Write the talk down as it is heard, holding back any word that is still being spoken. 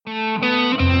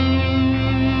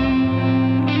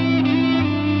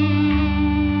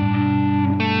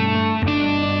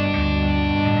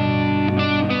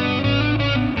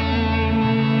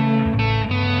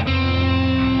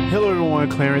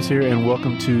Clarence here, and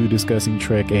welcome to Discussing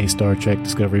Trek, a Star Trek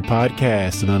Discovery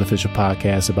podcast, an unofficial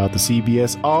podcast about the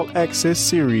CBS All Access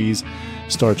series,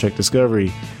 Star Trek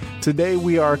Discovery. Today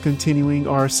we are continuing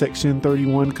our Section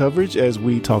 31 coverage as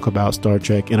we talk about Star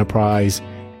Trek Enterprise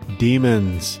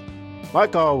Demons.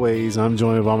 Like always, I'm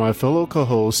joined by my fellow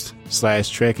co-hosts /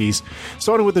 Trekkies,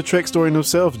 starting with the Trek story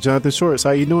himself, Jonathan Shorts. How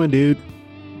you doing, dude?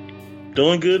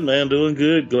 Doing good, man. Doing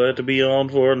good. Glad to be on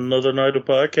for another night of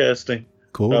podcasting.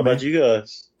 Cool. How about you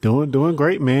guys? Doing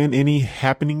great, man. Any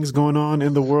happenings going on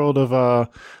in the world of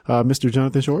Mr.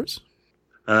 Jonathan Shorts?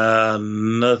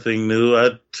 Nothing new.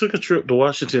 I took a trip to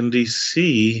Washington,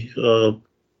 D.C. What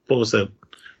was that?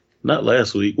 Not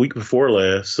last week, week before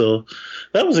last. So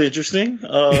that was interesting.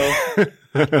 Yeah,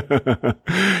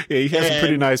 you had some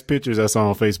pretty nice pictures I saw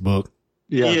on Facebook.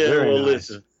 Yeah, well, nice.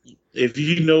 Listen. If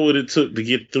you know what it took to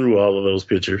get through all of those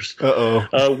pictures.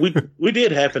 We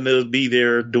did happen to be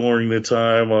there during the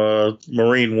time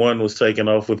Marine One was taking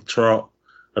off with Trump.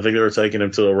 I think they were taking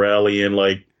him to a rally in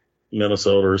like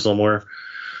Minnesota or somewhere.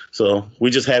 So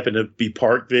we just happened to be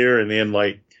parked there, and then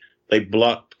like they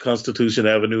blocked Constitution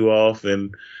Avenue off,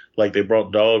 and like they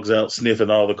brought dogs out sniffing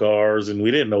all the cars, and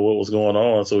we didn't know what was going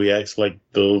on. So we asked like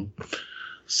the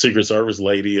Secret Service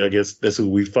lady, I guess that's who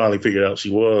we finally figured out she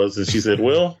was, and she said,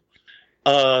 well,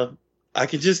 I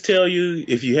can just tell you,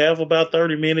 if you have about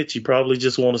 30 minutes, you probably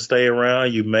just want to stay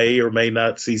around. You may or may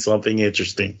not see something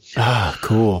interesting. Ah,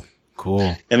 cool.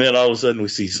 And then all of a sudden we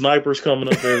see snipers coming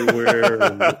up everywhere.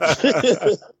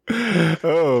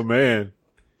 Oh, man.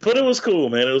 But it was cool,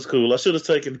 man. It was cool. I should have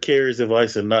taken Carrie's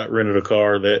advice and not rented a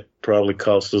car. That probably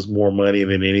cost us more money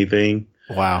than anything.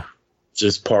 Wow.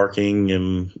 Just parking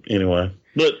and anyway.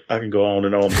 But I can go on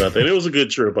and on about that. It was a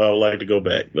good trip. I would like to go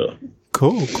back, though.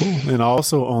 Cool. And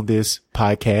also on this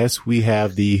podcast, we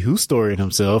have the Who story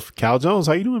himself, Cal Jones.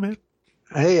 How you doing, man?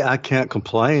 Hey, I can't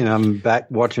complain. I'm back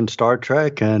watching Star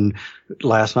Trek, and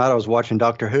last night I was watching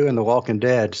Doctor Who and The Walking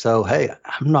Dead. So, hey,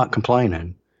 I'm not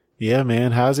complaining. Yeah,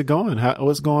 man. How's it going?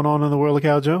 What's going on in the world of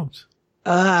Cal Jones?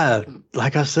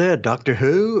 Like I said, Doctor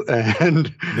Who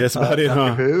and that's about it,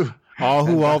 Doctor huh?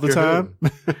 Who. All the time?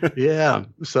 Yeah.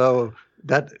 So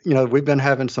that, we've been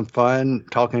having some fun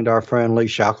talking to our friend Lee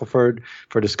Shackelford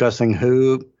for discussing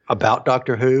about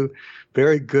Doctor Who.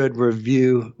 Very good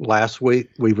review last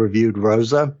week. We reviewed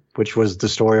Rosa, which was the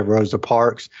story of Rosa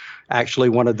Parks. Actually,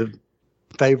 one of the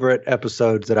favorite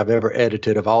episodes that I've ever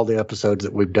edited of all the episodes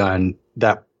that we've done.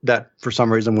 That for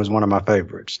some reason was one of my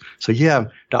favorites. So yeah,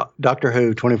 Doctor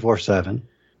Who 24/7.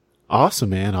 Awesome,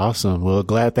 man. Awesome. Well,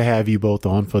 glad to have you both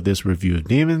on for this review of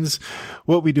Demons.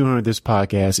 What we do on this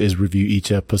podcast is review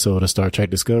each episode of Star Trek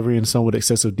Discovery in somewhat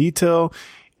excessive detail,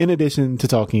 in addition to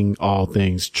talking all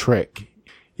things Trek.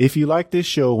 If you like this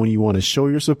show and you want to show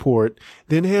your support,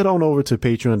 then head on over to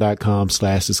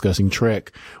patreon.com/discussingtrek,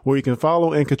 where you can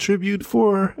follow and contribute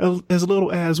for as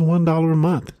little as $1 a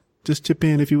month. Just chip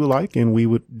in if you would like, and we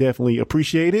would definitely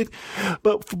appreciate it.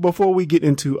 But before we get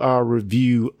into our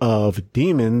review of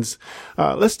Demons,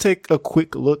 let's take a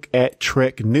quick look at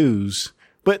Trek news.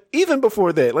 But even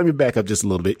before that, let me back up just a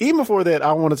little bit. Even before that,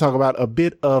 I want to talk about a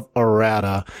bit of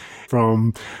errata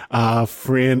from a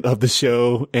friend of the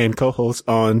show and co-host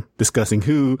on Discussing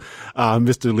Who,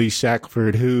 Mr. Lee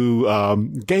Shackelford, who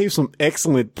gave some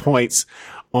excellent points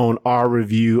on our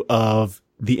review of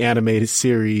the animated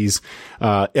series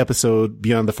episode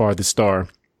Beyond the Farthest Star.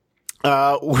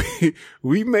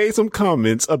 We made some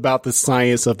comments about the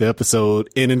science of the episode,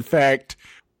 and in fact,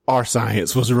 our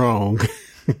science was wrong.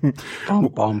 Bum,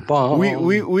 bum, bum.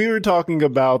 We were talking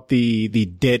about the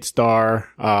dead star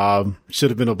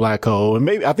should have been a black hole, and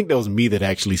maybe I think that was me that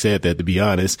actually said that, to be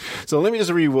honest. So let me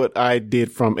just read what I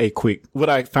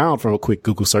found from a quick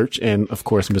Google search, and of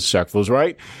course Mr. Shackelford was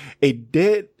right. A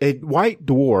white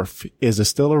dwarf is a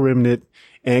stellar remnant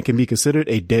and can be considered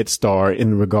a dead star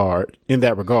in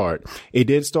that regard. A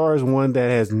dead star is one that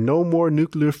has no more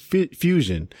nuclear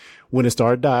fusion. When a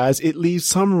star dies, it leaves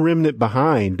some remnant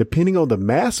behind. Depending on the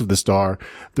mass of the star,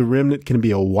 the remnant can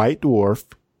be a white dwarf,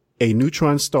 a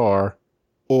neutron star,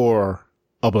 or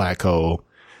a black hole.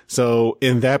 So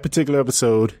in that particular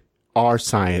episode, our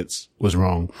science was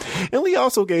wrong. And Lee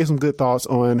also gave some good thoughts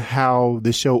on how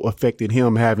the show affected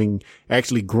him, having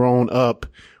actually grown up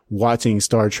watching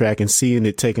Star Trek and seeing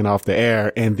it taken off the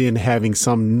air, and then having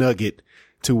some nugget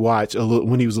to watch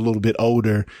when he was a little bit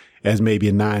older, as maybe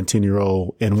a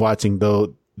 9-10-year-old, and watching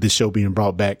the show being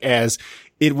brought back as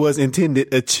it was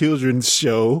intended, a children's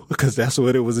show, because that's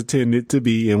what it was intended to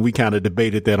be. And we kind of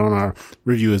debated that on our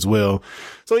review as well.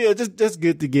 So yeah, just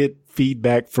good to get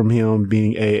feedback from him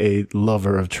being a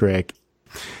lover of Trek.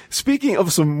 Speaking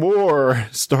of some more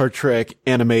Star Trek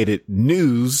animated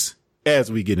news,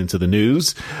 as we get into the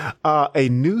news, a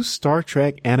new Star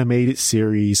Trek animated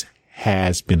series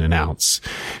has been announced.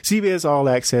 CBS All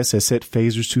Access has set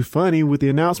phasers to funny with the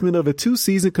announcement of a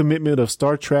 2-season commitment of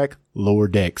Star Trek Lower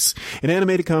Decks, an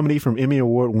animated comedy from Emmy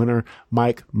Award winner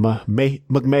Mike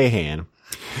McMahon.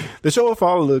 The show will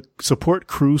follow the support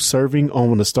crew serving on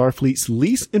one of Starfleet's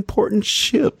least important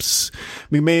ships.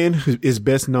 McMahon is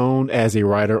best known as a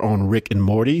writer on Rick and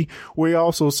Morty, where he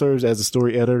also serves as a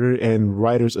story editor and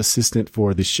writer's assistant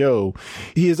for the show.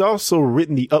 He has also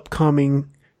written the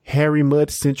upcoming Harry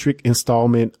Mudd-centric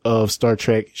installment of Star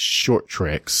Trek Short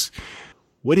Treks.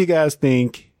 What do you guys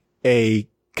think? A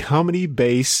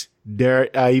comedy-based, dare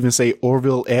I even say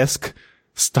Orville-esque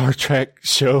Star Trek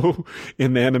show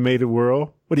in the animated world?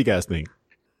 What do you guys think?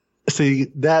 See,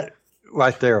 that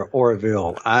right there,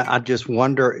 Orville. I just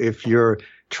wonder if you're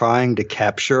trying to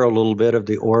capture a little bit of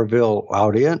the Orville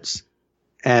audience,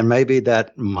 and maybe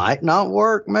that might not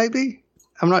work, maybe?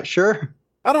 I'm not sure.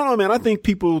 I don't know, man. I think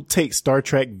people take Star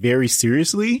Trek very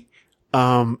seriously.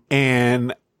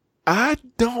 And I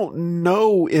don't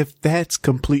know if that's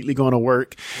completely going to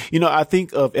work. You know, I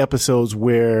think of episodes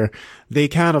where they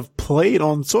kind of played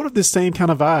on sort of the same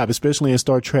kind of vibe, especially in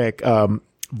Star Trek,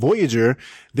 Voyager.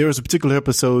 There was a particular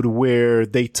episode where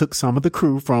they took some of the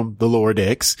crew from the lower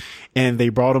decks and they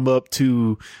brought them up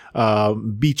to,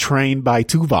 be trained by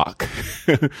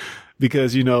Tuvok.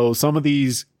 Because, you know, some of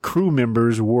these crew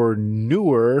members were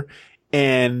newer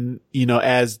and, you know,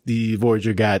 as the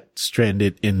Voyager got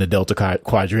stranded in the Delta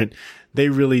Quadrant, they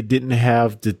really didn't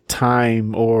have the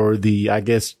time or the, I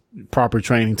guess, proper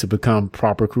training to become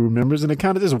proper crew members. And they're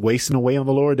kind of just wasting away on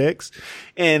the lower decks.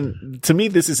 And to me,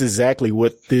 this is exactly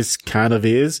what this kind of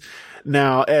is.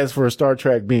 Now, as for Star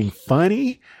Trek being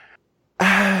funny,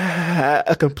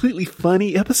 a completely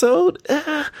funny episode,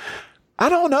 I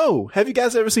don't know. Have you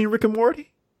guys ever seen Rick and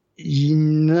Morty?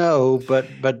 No, but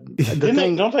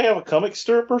don't they have a comic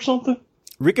strip or something?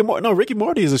 Rick and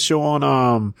Morty is a show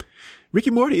on Rick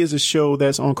and Morty is a show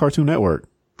that's on Cartoon Network.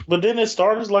 But didn't it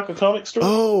start as like a comic strip?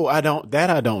 Oh, I don't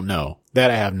know. That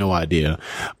I have no idea.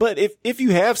 But if you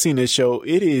have seen this show,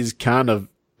 it is kind of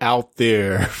out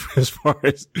there as far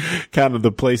as kind of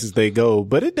the places they go.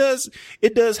 But it does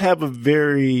have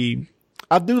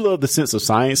I do love the sense of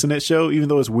science in that show, even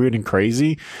though it's weird and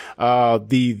crazy.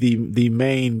 The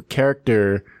main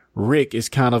character, Rick, is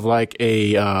kind of like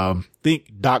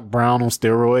think Doc Brown on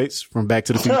steroids from Back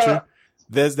to the Future.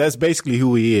 That's basically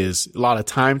who he is. A lot of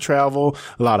time travel,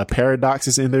 a lot of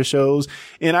paradoxes in their shows.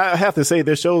 And I have to say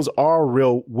their shows are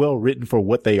real well written for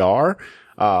what they are.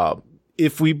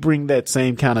 If we bring that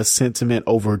same kind of sentiment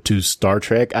over to Star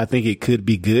Trek, I think it could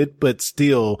be good, but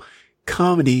still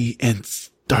comedy and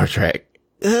Star Trek.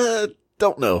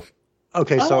 Don't know.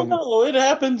 Okay, so I don't know. It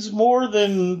happens more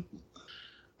than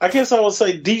I guess I would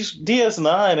say.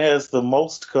 DS9 has the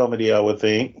most comedy, I would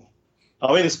think.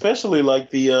 I mean, especially like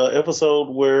the episode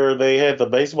where they had the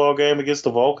baseball game against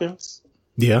the Vulcans.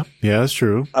 Yeah, that's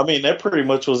true. I mean, that pretty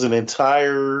much was an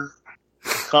entire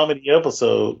comedy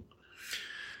episode.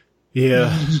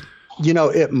 Yeah, you know,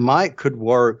 it could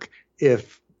work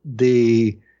if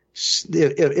the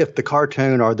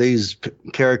cartoon or these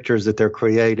characters that they're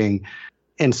creating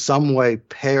in some way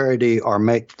parody or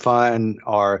make fun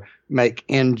or make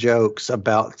in jokes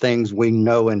about things we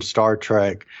know in Star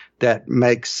Trek that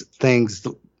makes things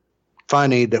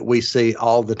funny that we see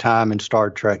all the time in Star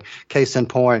Trek. Case in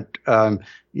point,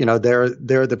 you know, they're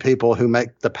the people who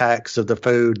make the packs of the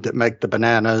food that make the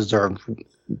bananas or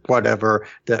whatever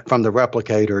that from the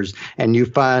replicators, and you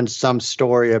find some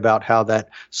story about how that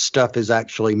stuff is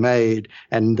actually made,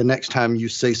 and the next time you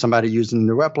see somebody using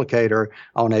the replicator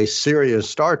on a serious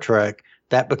Star Trek,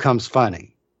 that becomes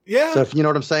funny. Yeah. So if you know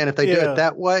what I'm saying, if they do it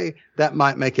that way, that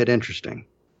might make it interesting.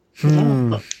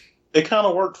 It kind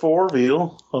of worked for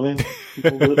Orville. I mean,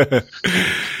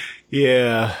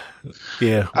 yeah.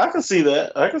 I can see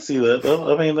that. I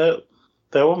mean,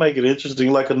 that would make it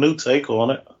interesting, like a new take on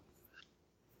it.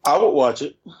 I would watch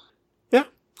it. Yeah,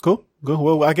 cool.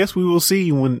 Well, I guess we will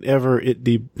see whenever it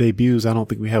debuts. I don't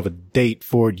think we have a date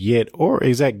for it yet or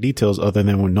exact details other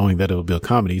than knowing that it'll be a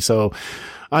comedy. So,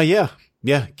 yeah,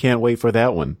 can't wait for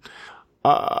that one.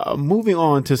 Moving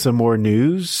on to some more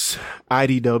news.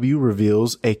 IDW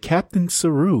reveals a Captain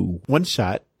Saru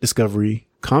one-shot Discovery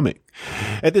comic.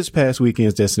 At this past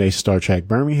weekend's Destination Star Trek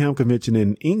Birmingham convention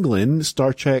in England,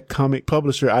 Star Trek comic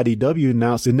publisher IDW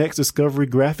announced the next Discovery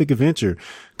graphic adventure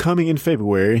coming in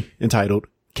February entitled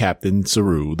Captain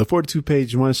Saru. The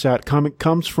 42-page one-shot comic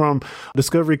comes from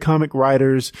Discovery comic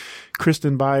writers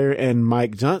Kristen Beyer and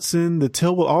Mike Johnson. The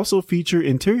tale will also feature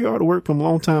interior artwork from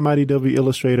longtime IDW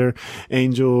illustrator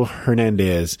Angel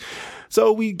Hernandez.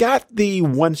 So we got the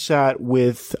one shot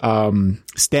with,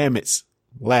 Stamets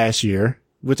last year,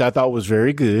 which I thought was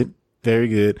very good. Very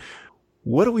good.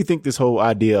 What do we think this whole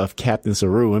idea of Captain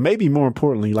Saru, and maybe more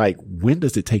importantly, like, when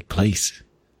does it take place?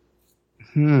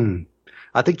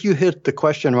 I think you hit the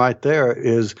question right there,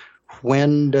 is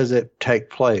when does it take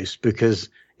place? Because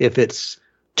if it's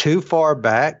too far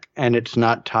back and it's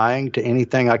not tying to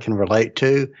anything I can relate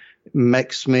to,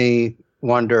 makes me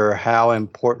wonder how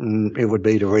important it would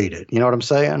be to read it. You know what I'm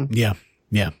saying? Yeah.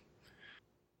 Yeah.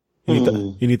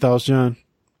 Any thoughts, John?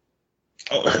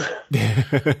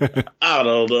 I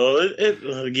don't know.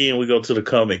 Again, we go to the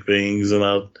comic things, and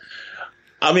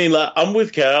I mean, like, I'm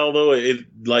with Cal though.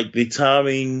 Like the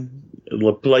timing,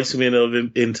 the placement of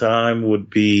it in time would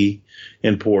be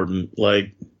important.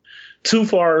 Like too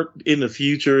far in the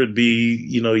future, it'd be,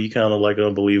 you kind of like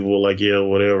unbelievable. Like, yeah,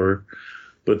 whatever.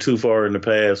 But too far in the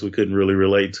past, we couldn't really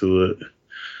relate to it.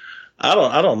 I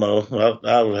don't know.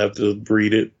 I would have to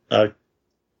read it. All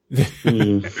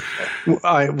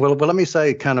right. Well, let me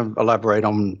say, kind of elaborate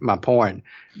on my point.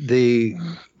 The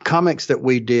comics that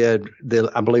we did,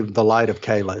 I believe The Light of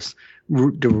Kalis,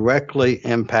 directly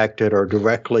impacted or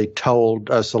directly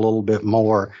told us a little bit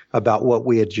more about what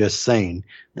we had just seen.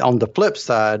 On the flip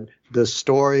side, the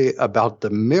story about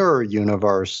the mirror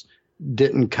universe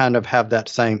didn't kind of have that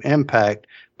same impact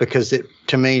because it,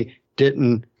 to me,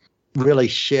 didn't really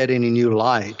shed any new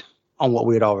light on what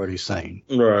we had already seen.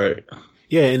 Right.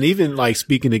 Yeah, and even like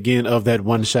speaking again of that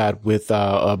one shot with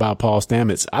about Paul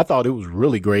Stamets, I thought it was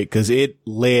really great because it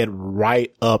led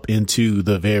right up into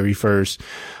the very first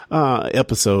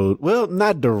episode. Well,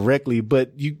 not directly,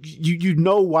 but you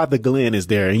know why the Glen is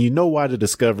there, and you know why the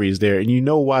Discovery is there, and you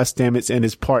know why Stamets and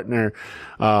his partner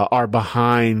are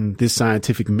behind this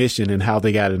scientific mission and how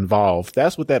they got involved.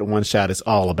 That's what that one shot is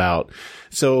all about.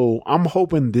 So I'm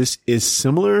hoping this is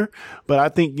similar, but I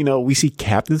think, we see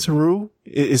Captain Saru.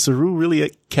 Is Saru really a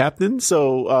captain?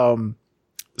 So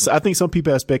I think some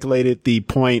people have speculated the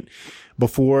point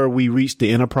before we reach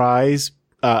the Enterprise,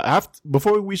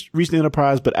 before we reach the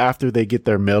Enterprise, but after they get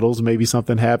their medals, maybe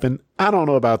something happened. I don't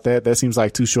know about that. That seems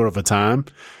like too short of a time.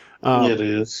 It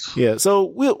is. Yeah. So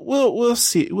we'll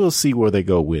see where they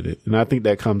go with it. And I think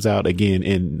that comes out again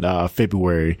in,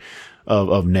 February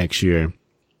of next year.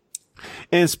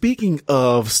 And speaking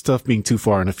of stuff being too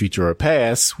far in the future or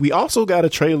past, we also got a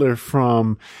trailer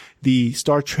from the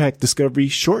Star Trek Discovery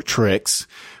short treks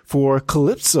for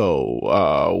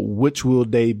Calypso, which will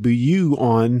debut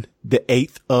on the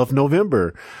 8th of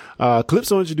November.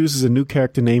 Calypso introduces a new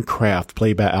character named Kraft,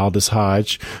 played by Aldous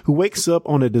Hodge, who wakes up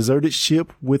on a deserted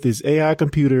ship with his AI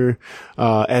computer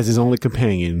as his only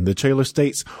companion. The trailer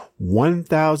states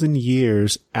 1,000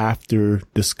 years after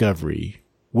Discovery,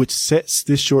 which sets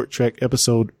this short trek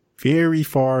episode very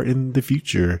far in the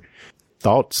future.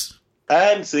 Thoughts? I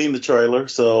hadn't seen the trailer,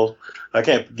 so I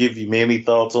can't give you many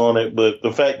thoughts on it, but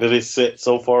the fact that it's set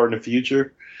so far in the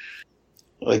future,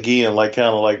 again,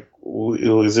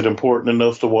 is it important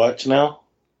enough to watch now?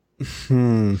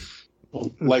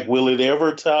 Like, will it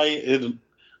ever tie in?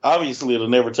 Obviously, it'll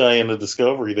never tie into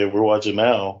Discovery that we're watching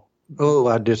now. Oh,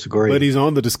 I disagree. But he's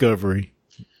on the Discovery.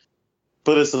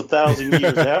 But it's 1,000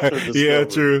 years after Discovery. Yeah,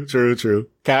 true.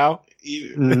 Kyle?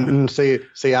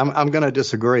 See, I'm going to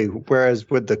disagree. Whereas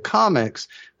with the comics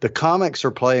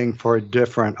are playing for a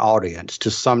different audience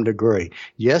to some degree.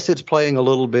 Yes, it's playing a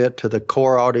little bit to the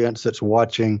core audience that's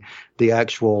watching the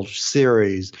actual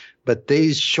series, but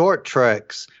these short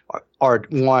treks are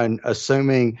one,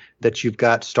 assuming that you've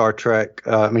got Star Trek,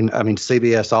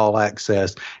 CBS All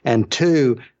Access, and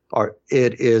two,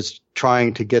 it is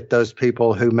trying to get those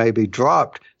people who maybe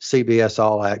dropped CBS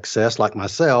All Access, like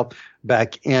myself,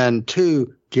 back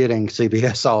into getting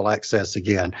CBS All Access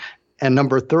again. And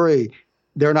number three,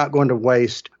 they're not going to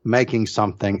waste making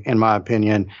something, in my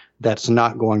opinion, that's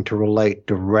not going to relate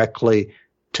directly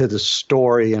to the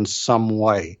story in some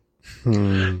way.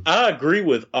 I agree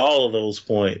with all of those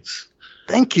points.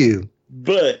 Thank you.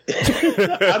 But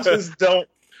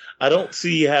I don't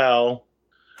see how,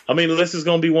 unless it's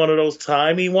going to be one of those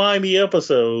timey-wimey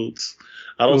episodes,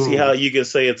 I don't see how you can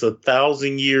say it's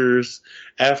 1,000 years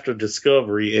after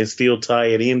Discovery and still tie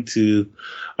it into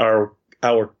our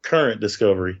current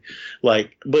Discovery.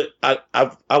 But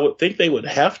I would think they would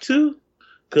have to,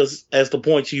 because as the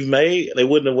points you made, they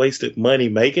wouldn't have wasted money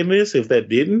making this if that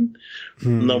didn't.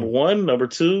 Number one. Number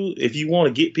two, if you want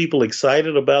to get people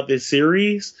excited about this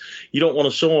series, you don't want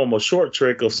to show them a short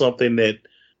trek of something that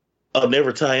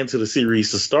never tie into the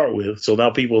series to start with. So now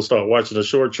people start watching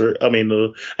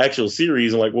the actual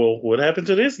series and well, what happened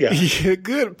to this guy? Yeah,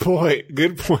 good point.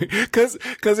 Cause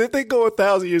if they go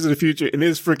 1,000 years in the future and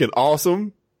it's freaking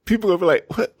awesome, people will be like,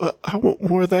 what? I want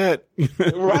more of that.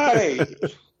 Right.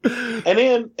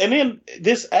 And then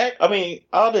this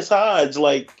Aldous Hodge,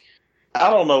 like, I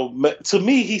don't know. To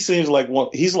me, he seems like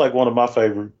he's like one of my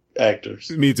favorite actors.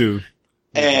 Me too.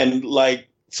 And like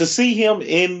to see him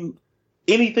in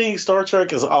anything Star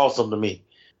Trek is awesome to me.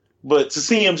 But to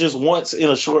see him just once in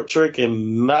a short trick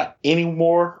and not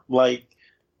anymore, like,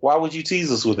 why would you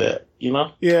tease us with that? You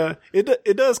know? Yeah,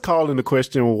 it does call into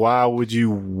question, why would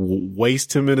you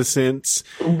waste him in a sense?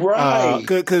 Right.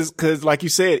 Cause like you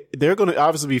said, they're going to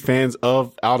obviously be fans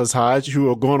of Aldous Hodge who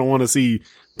are going to want to see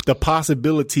the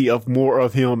possibility of more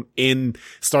of him in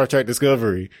Star Trek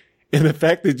Discovery. And the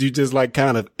fact that you just like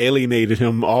kind of alienated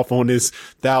him off on this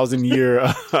 1,000-year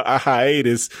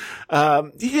hiatus,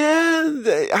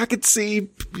 I could see,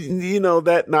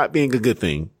 that not being a good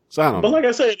thing. So I don't know. But like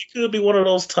I said, it could be one of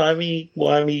those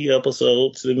timey-wimey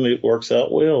episodes, and it works out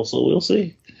well. So we'll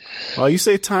see. Oh, you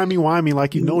say timey-wimey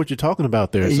like you know what you're talking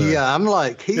about there, sir. Yeah, I'm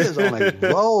like, he is on a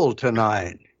roll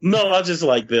tonight. No, I just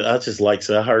like that. I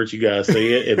heard you guys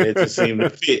say it, and it just seemed to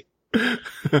fit.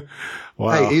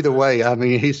 Wow. Hey, either way, I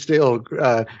mean, he's still,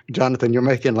 Jonathan, you're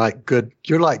making like good,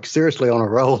 you're like seriously on a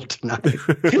roll tonight.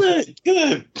 Good.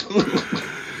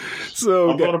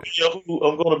 So I'm gonna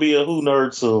be a Who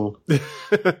nerd soon.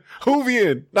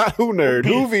 Whovian, not Who nerd.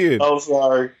 Whovian. Oh,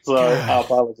 sorry. I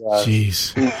apologize.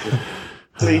 Jeez.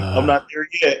 See, I'm not there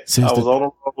yet. I was on a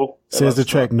roll. Says the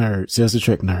Trek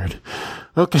nerd.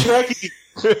 Okay.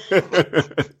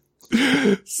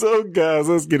 So, guys,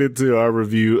 let's get into our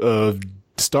review of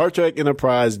Star Trek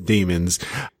Enterprise Demons.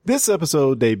 This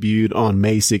episode debuted on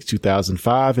May 6,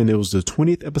 2005, and it was the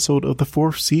 20th episode of the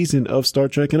 4th season of Star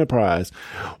Trek Enterprise.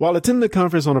 While attending a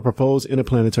conference on a proposed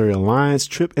interplanetary alliance,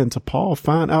 Trip and T'Pol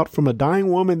find out from a dying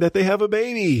woman that they have a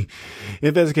baby.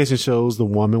 Investigation shows the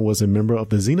woman was a member of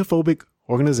the xenophobic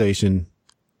organization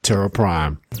Terra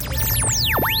Prime.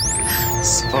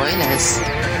 Spoilers.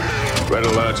 Red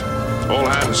alert. All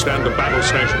hands stand to battle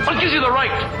stations. What gives you the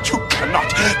right? You cannot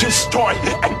destroy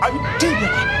an idea.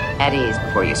 At ease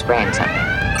before you sprain something.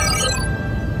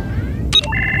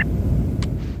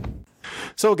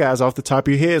 So, guys, off the top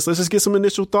of your heads, let's just get some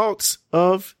initial thoughts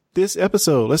of this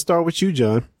episode. Let's start with you,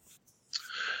 John.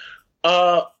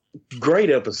 Great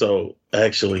episode,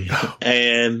 actually.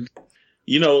 And,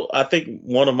 I think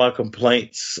one of my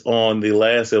complaints on the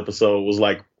last episode was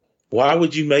like, why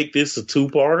would you make this a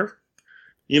two-parter?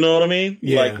 You know what I mean?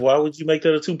 Yeah. Like, why would you make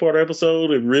that a two-part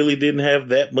episode? It really didn't have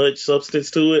that much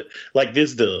substance to it. Like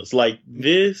this does. Like,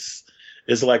 this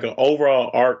is like an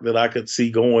overall arc that I could see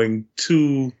going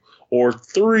 2 or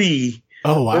 3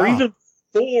 or even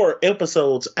 4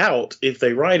 episodes out if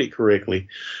they write it correctly.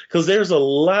 Because there's a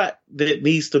lot that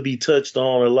needs to be touched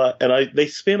on, and they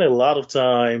spend a lot of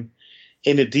time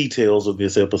in the details of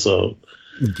this episode.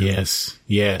 Yes.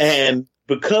 And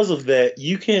because of that,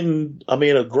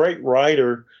 a great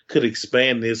writer could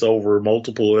expand this over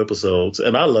multiple episodes,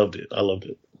 and I loved it.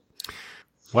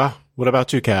 Wow. What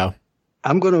about you, Cal?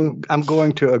 I'm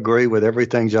going to agree with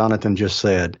everything Jonathan just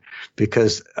said,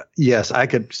 because yes, I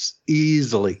could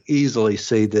easily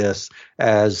see this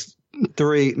as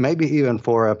 3, maybe even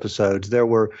 4 episodes. There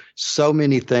were so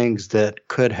many things that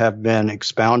could have been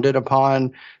expounded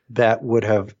upon that would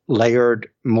have layered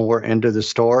more into the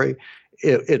story.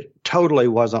 It totally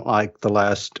wasn't like the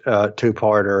last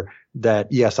two-parter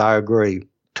that, yes, I agree,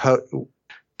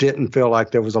 didn't feel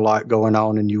like there was a lot going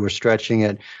on and you were stretching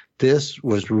it. This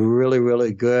was really,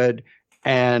 really good.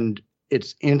 And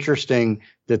it's interesting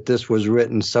that this was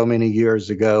written so many years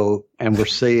ago and we're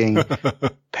seeing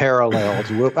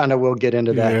parallels. I know we'll get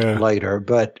into that later,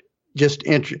 but just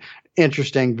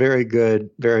interesting, very good,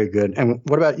 very good. And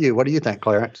what about you? What do you think,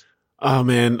 Clarence? Oh,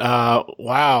 man.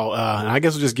 Wow. I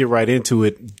guess we'll just get right into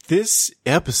it. This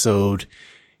episode,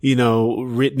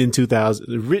 aired in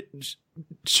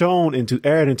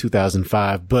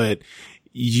 2005, but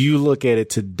you look at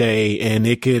it today and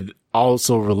it could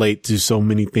also relate to so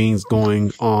many things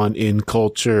going on in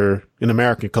culture, in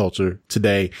American culture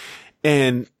today.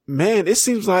 And man, it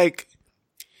seems like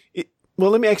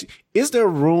let me ask you, is there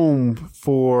room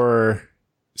for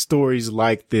stories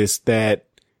like this that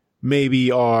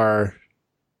maybe are,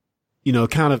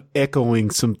 kind of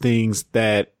echoing some things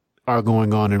that are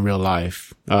going on in real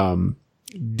life?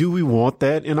 Do we want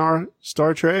that in our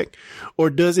Star Trek, or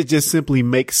does it just simply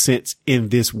make sense in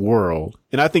this world?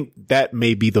 And I think that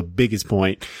may be the biggest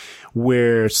point,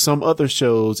 where some other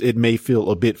shows, it may feel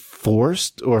a bit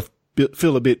forced or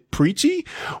feel a bit preachy.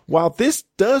 While this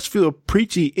does feel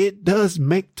preachy, it does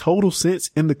make total sense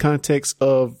in the context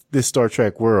of this Star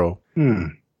Trek world.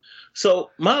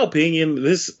 So my opinion,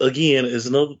 this again is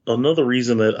another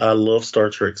reason that I love Star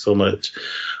Trek so much.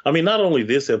 I mean, not only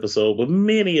this episode, but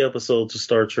many episodes of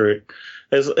Star Trek.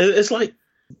 It's like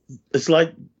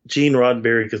Gene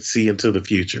Roddenberry could see into the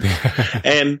future,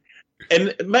 and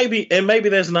maybe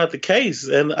that's not the case.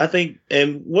 And I think,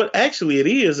 and what actually it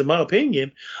is, in my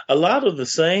opinion, a lot of the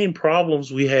same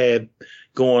problems we had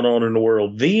going on in the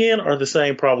world then are the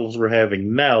same problems we're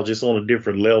having now, just on a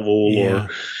different level, or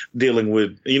dealing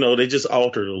with, they just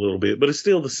altered a little bit, but it's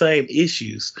still the same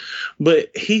issues. But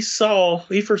he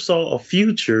foresaw a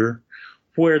future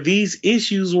where these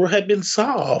issues had been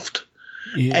solved.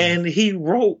 Yeah. And he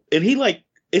wrote, and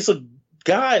it's a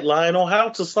guideline on how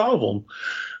to solve them.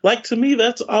 Like, to me,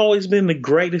 that's always been the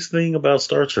greatest thing about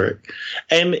Star Trek.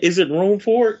 And is it room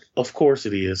for it? Of course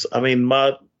it is. I mean,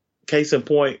 my case in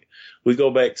point, we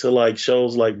go back to like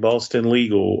shows like Boston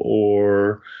Legal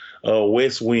or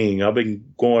West Wing. I've been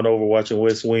going over watching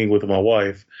West Wing with my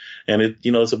wife, and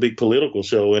it's a big political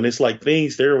show, and it's like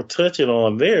things they're touching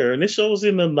on there, and this show's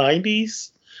in the 90s,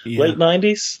 late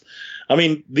 90s. I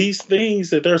mean, these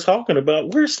things that they're talking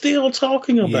about, we're still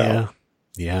talking about.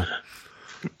 Yeah.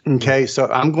 Okay, so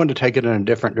I'm going to take it in a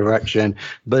different direction,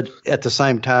 but at the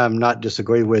same time, not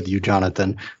disagree with you,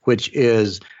 Jonathan, which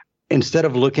is, instead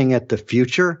of looking at the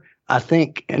future, I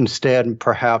think instead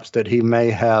perhaps that he may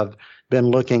have been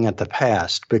looking at the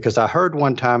past, because I heard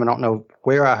one time, I don't know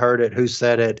where I heard it, who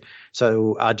said it,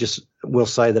 so I just will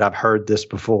say that I've heard this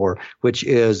before, which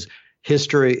is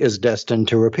history is destined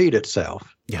to repeat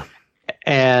itself. Yeah.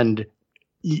 And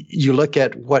you look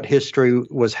at what history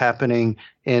was happening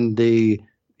in the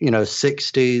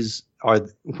 60s, or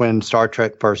when Star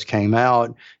Trek first came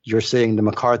out, you're seeing the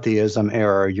McCarthyism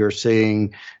era, you're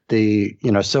seeing the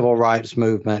civil rights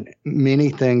movement, many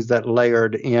things that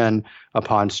layered in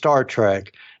upon Star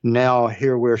Trek. Now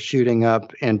here we're shooting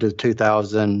up into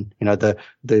 2000, the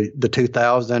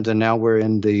 2000s, and now we're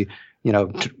in the,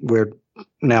 we're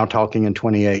now talking in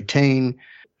 2018.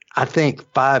 I think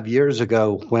 5 years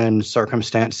ago, when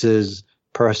circumstances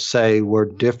per se were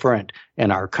different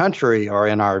in our country or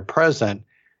in our present,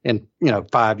 and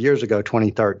 5 years ago,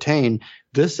 2013,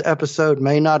 this episode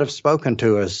may not have spoken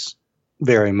to us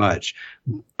very much,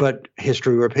 but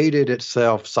history repeated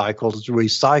itself, cycles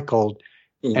recycled,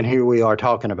 and here we are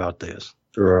talking about this.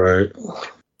 Right.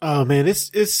 Oh man,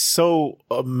 it's so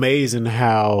amazing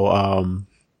how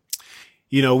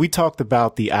we talked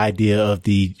about the idea of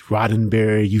the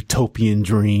Roddenberry utopian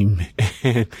dream,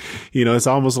 and it's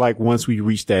almost like once we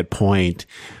reach that point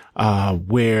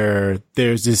where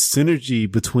there's this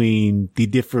synergy between the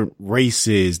different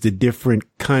races, the different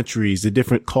countries, the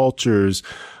different cultures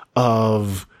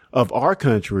of our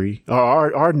country,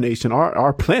 or our nation,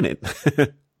 our planet,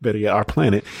 better yet, our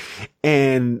planet.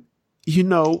 And,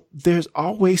 there's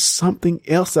always something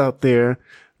else out there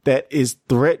that is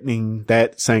threatening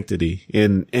that sanctity.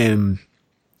 And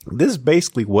this is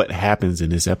basically what happens in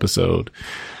this episode.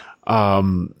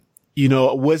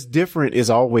 What's different is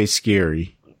always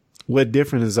scary. What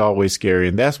different is always scary.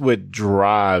 And that's what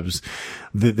drives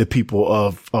the people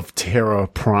of Terra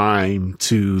Prime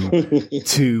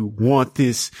to want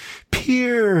this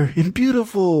pure and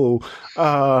beautiful,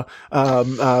 Earth,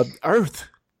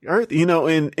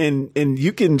 and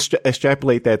you can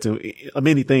extrapolate that to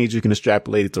many things. You can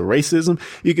extrapolate it to racism.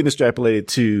 You can extrapolate it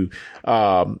to,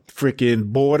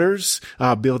 freaking borders,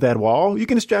 build that wall. You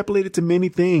can extrapolate it to many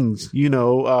things,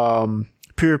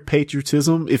 pure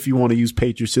patriotism, if you want to use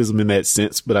patriotism in that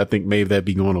sense, but I think maybe that'd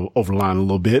be going over the line a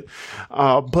little bit.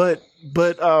 But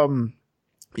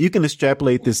you can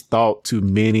extrapolate this thought to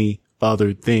many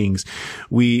other things.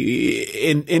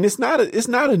 And it's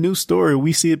not a new story.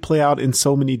 We see it play out in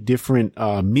so many different,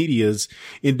 medias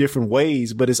in different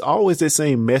ways, but it's always the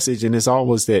same message, and it's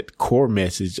always that core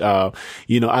message.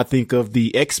 I think of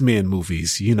the X-Men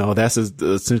movies, that's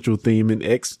a central theme in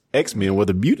X-Men, where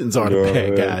the mutants are the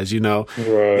bad guys,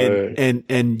 Right.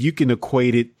 And you can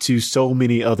equate it to so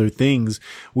many other things.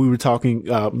 We were talking,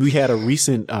 we had a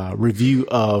recent, review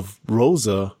of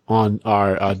Rosa on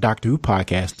our, Doctor Who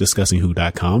podcast,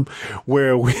 discussingwho.com,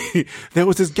 where there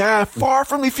was this guy far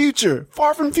from the future,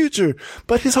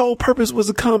 but his whole purpose was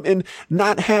to come and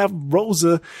not have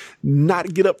Rosa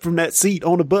not get up from that seat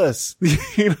on the bus,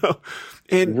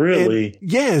 and really, and,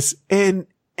 yes. And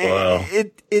wow.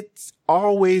 It's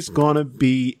always gonna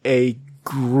be a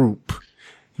group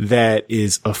that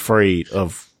is afraid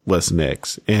of what's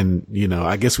next. And,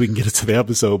 I guess we can get into the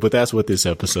episode, but that's what this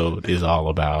episode is all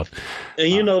about.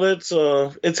 And, that's,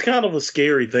 it's kind of a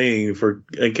scary thing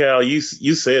and Cal, you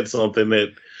said something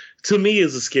that to me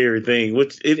is a scary thing,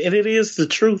 and it is the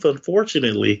truth,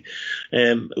 unfortunately.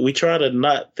 And we try to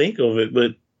not think of it,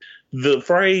 but the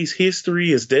phrase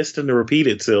history is destined to repeat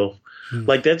itself.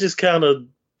 Like that just kind of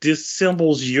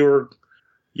dissembles your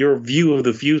view of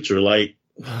the future. Like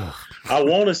I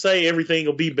want to say everything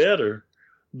will be better,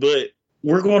 but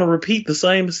we're going to repeat the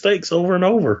same mistakes over and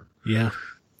over. Yeah.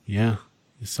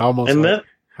 It's almost like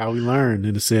how we learn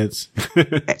in a sense.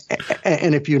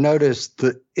 And if you notice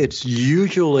that it's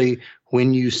usually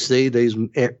when you see these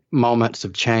moments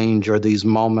of change or these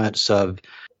moments of,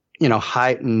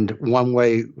 heightened one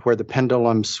way where the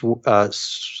pendulum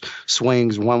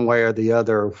swings one way or the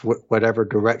other, whatever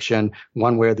direction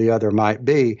one way or the other might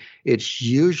be, it's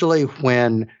usually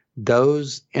when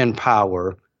those in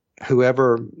power,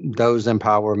 whoever those in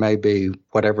power may be,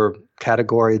 whatever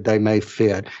category they may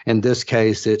fit. In this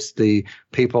case, it's the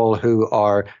people who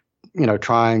are,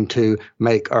 trying to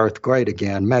make Earth great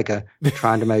again,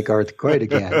 trying to make Earth great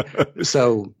again.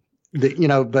 So,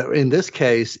 but in this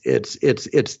case, it's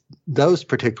those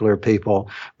particular people,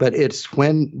 but it's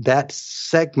when that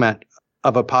segment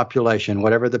of a population,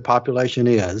 whatever the population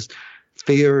is,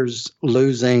 fears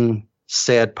losing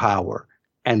said power.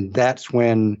 And that's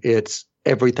when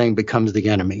everything becomes the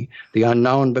enemy. The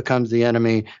unknown becomes the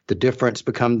enemy. The difference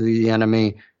becomes the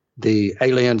enemy. The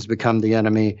aliens become the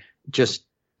enemy. Just,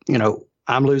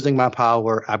 I'm losing my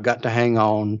power. I've got to hang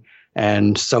on,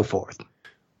 and so forth.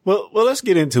 Well, let's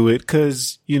get into it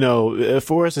because,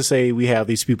 for us to say we have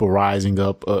these people rising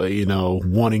up,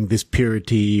 wanting this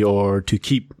purity or to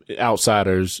keep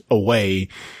outsiders away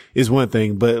is one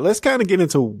thing. But let's kind of get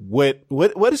into what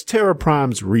is Terra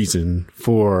Prime's reason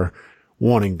for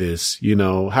wanting this,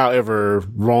 however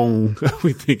wrong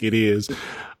we think it is.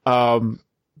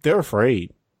 They're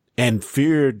afraid, and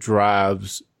fear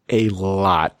drives a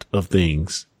lot of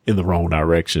things in the wrong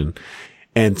direction.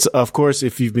 And so, of course,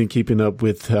 if you've been keeping up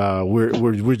with,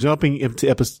 we're jumping into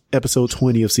episode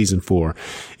 20 of season 4.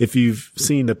 If you've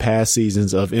seen the past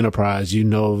seasons of Enterprise, you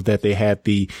know that they had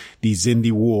the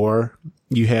Xindi War.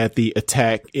 You had the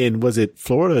attack in, was it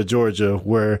Florida or Georgia,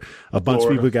 where a bunch of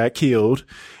people got killed.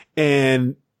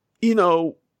 And,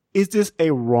 is this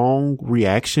a wrong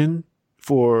reaction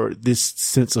for this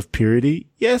sense of purity?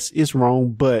 Yes, it's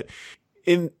wrong, but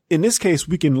in this case,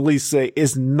 we can at least say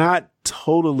it's not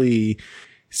totally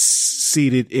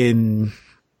seated in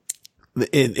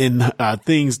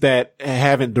things that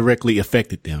haven't directly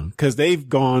affected them, because they've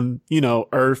gone,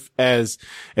 Earth as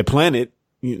a planet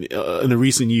in the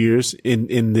recent years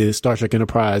in the Star Trek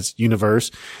Enterprise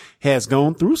universe has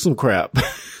gone through some crap.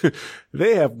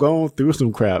 They have gone through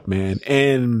some crap, man.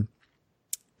 And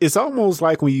it's almost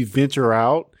like when you venture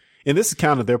out, and this is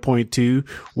kind of their point too.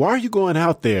 Why are you going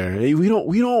out there? We don't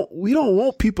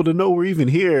want people to know we're even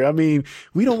here. I mean,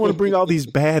 we don't want to bring all these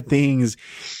bad things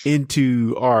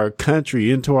into our country,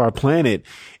 into our planet.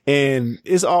 And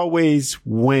it's always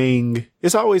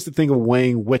the thing of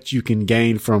weighing what you can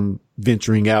gain from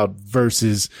venturing out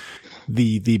versus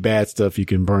the bad stuff you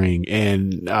can bring.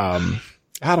 And,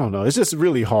 I don't know. It's just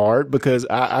really hard because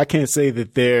I can't say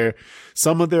that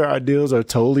some of their ideals are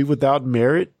totally without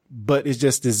merit. But it's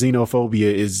just the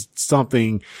xenophobia is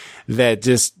something that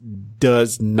just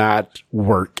does not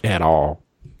work at all.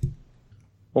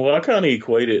 Well, I kind of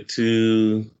equate it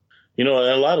to, a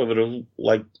lot of it,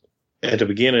 like at the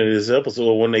beginning of this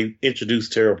episode when they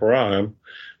introduced Terra Prime,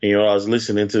 I was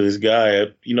listening to this guy,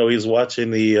 he was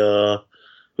watching the,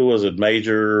 who was it,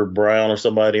 Major Brown or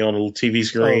somebody on the TV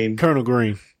screen? Oh, Colonel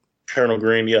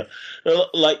Green, yeah.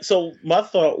 So my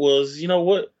thought was,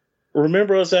 what?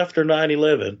 Remember us after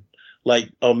 9/11, like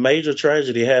a major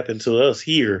tragedy happened to us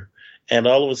here. And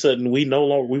all of a sudden we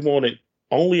wanted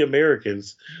only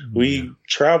Americans. Mm-hmm. We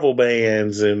travel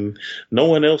bans and no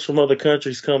one else from other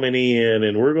countries coming in.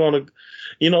 And we're going to,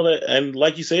 that. And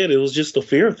like you said, it was just a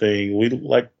fear thing. We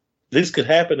this could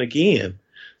happen again.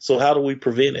 So how do we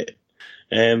prevent it?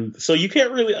 And so you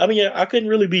can't really, I couldn't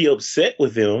really be upset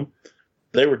with them.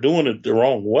 They were doing it the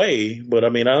wrong way, but I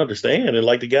understand. And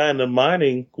like the guy in the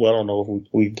mining, well, I don't know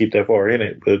if we get that far in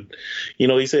it, but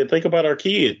he said, think about our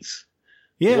kids.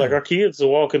 Yeah. Like our kids are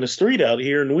walking the street out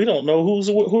here and we don't know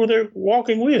who they're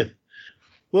walking with.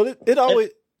 Well, it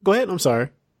always, go ahead. I'm sorry.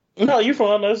 No, you're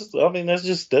fine. That's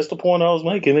the point I was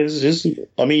making. It's just,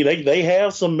 they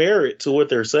have some merit to what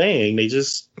they're saying. They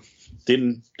just they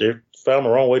found the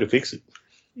wrong way to fix it.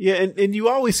 Yeah, and you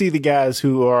always see the guys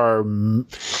who are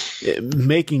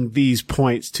making these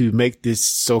points to make this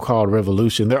so-called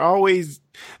revolution. They're always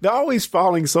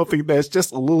following something that's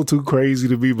just a little too crazy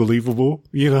to be believable,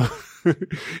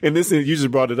 And this is, you just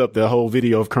brought it up, the whole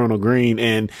video of Colonel Green,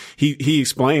 and he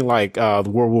explained the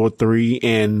World War III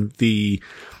and the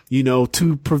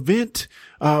to prevent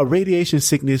radiation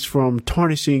sickness from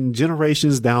tarnishing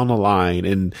generations down the line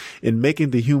and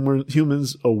making the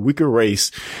humans a weaker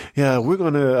race. Yeah, we're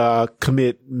going to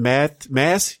commit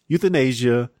mass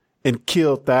euthanasia and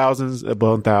kill thousands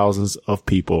upon thousands of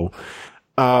people.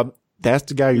 That's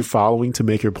the guy you're following to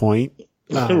make your point.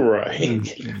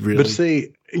 Right. Really? But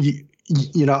see,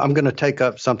 I'm going to take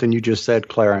up something you just said,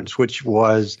 Clarence, which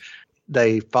was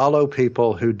they follow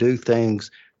people who do things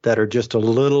that are just a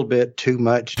little bit too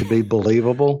much to be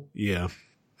believable. Yeah.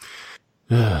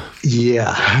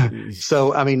 Yeah.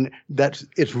 So, I mean,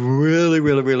 it's really,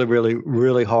 really, really, really,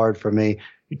 really hard for me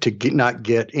to not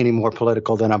get any more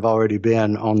political than I've already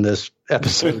been on this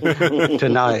episode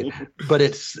tonight. But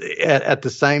it's at the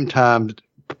same time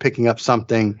picking up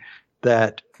something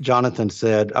that Jonathan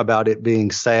said about it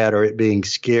being sad or it being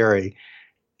scary.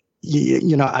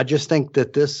 I just think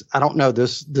that this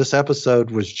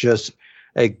episode was just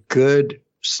a good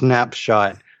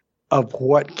snapshot of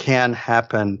what can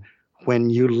happen when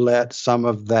you let some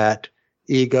of that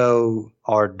ego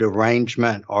or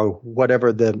derangement or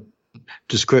whatever the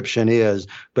description is.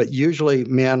 But usually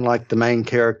men like the main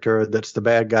character that's the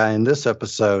bad guy in this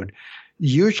episode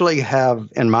usually have,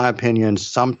 in my opinion,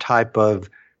 some type of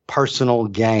personal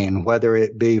gain, whether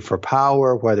it be for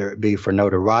power, whether it be for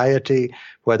notoriety,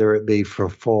 whether it be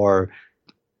for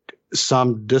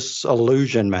some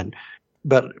disillusionment.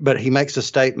 But he makes a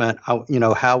statement,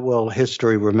 how will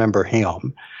history remember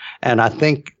him? And I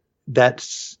think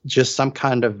that's just some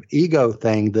kind of ego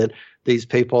thing that these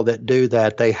people that do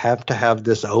that, they have to have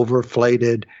this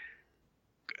overinflated,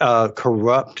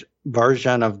 corrupt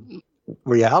version of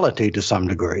reality to some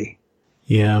degree.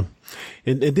 Yeah.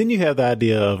 And then you have the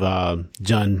idea of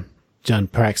John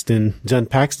Paxton. John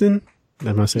Paxton?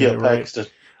 Am I saying that right?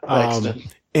 Paxton.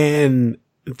 And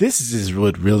this is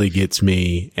what really gets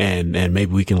me, and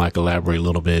maybe we can elaborate a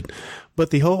little bit. But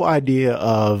the whole idea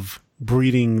of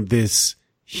breeding this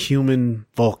human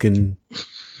Vulcan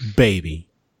baby.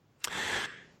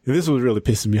 This was really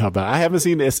pissing me off. I haven't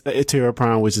seen Terra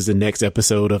Prime, which is the next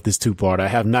episode of this two-part. I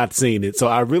have not seen it, so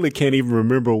I really can't even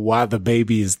remember why the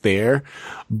baby is there.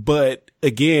 But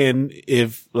again,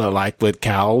 if like what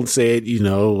Cal said,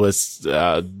 what's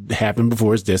happened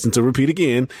before is destined to repeat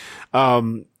again.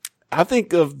 I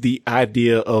think of the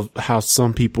idea of how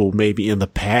some people maybe in the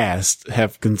past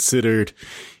have considered,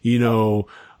 a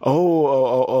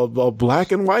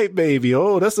black and white baby.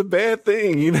 Oh, that's a bad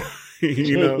thing, and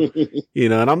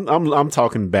I'm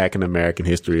talking back in American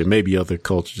history and maybe other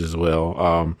cultures as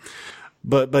well.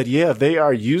 But yeah, they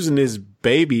are using this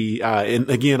baby. And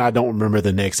again, I don't remember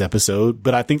the next episode,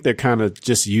 but I think they're kind of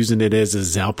just using it as an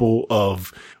example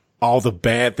of all the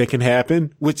bad that can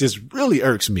happen, which is really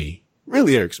irks me.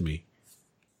 Really irks me.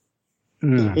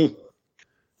 Mm.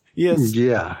 Yes.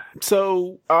 Yeah.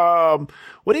 So,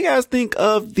 what do you guys think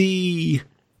of the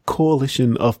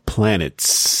Coalition of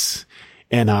Planets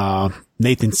and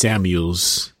Nathan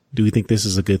Samuels? Do you think this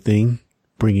is a good thing,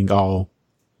 bringing all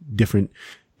different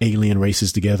alien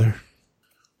races together?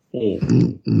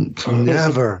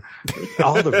 Never.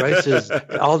 All the races,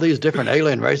 all these different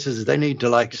alien races, they need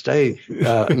to stay,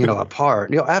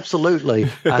 apart. Absolutely.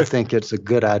 I think it's a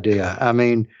good idea. I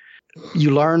mean,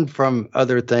 you learn from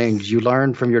other things. You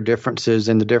learn from your differences,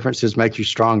 and the differences make you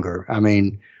stronger. I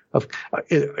mean,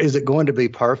 is it going to be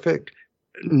perfect?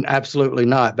 Absolutely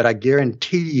not. But I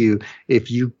guarantee you, if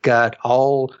you got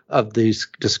all of these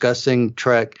discussing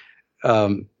Trek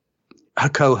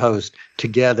co-host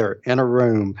together in a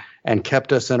room and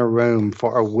kept us in a room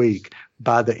for a week,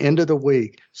 by the end of the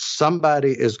week,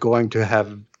 somebody is going to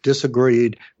have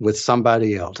disagreed with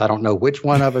somebody else. I don't know which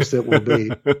one of us it will be,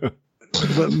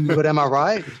 but am I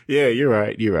right? Yeah, you're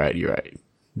right.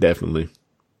 Definitely.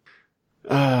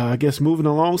 I guess moving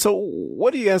along. So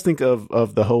what do you guys think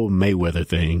of the whole Mayweather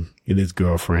thing and his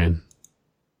girlfriend?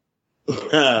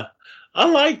 I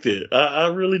liked it. I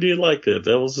really did like that.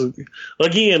 That was,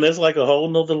 again, that's like a whole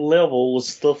nother level of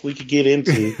stuff we could get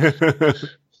into.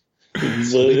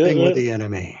 Sleeping with the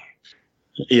enemy.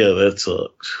 Yeah, that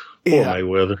sucked. Poor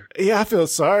Mayweather. Yeah, I feel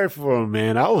sorry for him,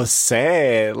 man. I was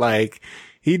sad.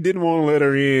 He didn't want to let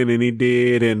her in, and he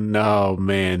did, and oh,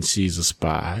 man, she's a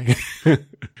spy.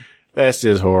 That's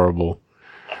just horrible.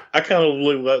 I kind of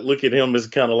look at him as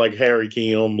kind of like Harry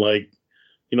Kim,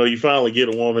 you finally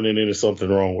get a woman and then there's something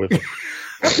wrong with her.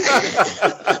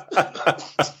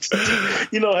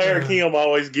 Harry Kim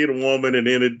always get a woman and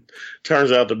then it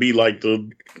turns out to be like the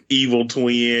evil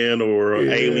twin or an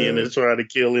alien that's trying to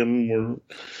kill him.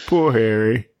 Poor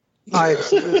Harry. All right,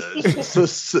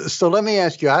 so let me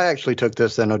ask you, I actually took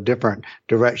this in a different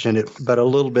direction, but a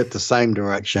little bit the same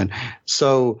direction.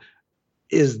 So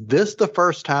is this the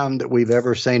first time that we've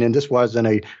ever seen, and this wasn't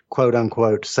a quote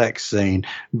unquote sex scene,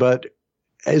 but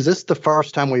is this the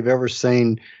first time we've ever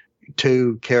seen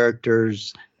two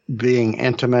characters being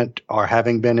intimate or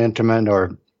having been intimate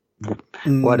or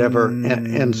whatever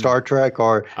in Star Trek,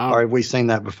 or have we seen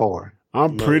that before?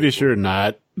 I'm pretty sure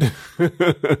not. I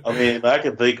mean, I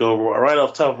can think of right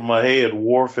off the top of my head,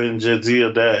 Worf and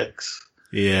Jadzia Dax.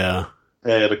 Yeah.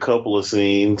 Had a couple of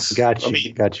scenes. Got you.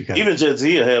 Even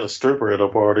Jadzia had a stripper at a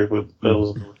party, but that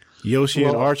was Yoshi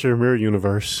and Archer Mirror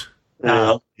Universe.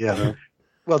 Yeah.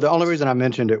 Well, the only reason I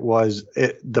mentioned it was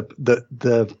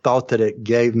the thought that it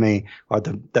gave me, or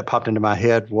that popped into my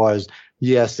head, was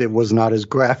yes, it was not as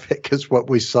graphic as what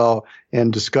we saw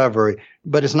in Discovery,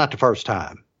 but it's not the first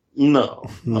time. No.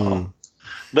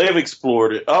 They've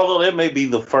explored it. Although that may be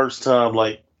the first time,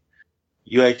 like,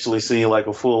 you actually seen like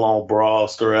a full on bra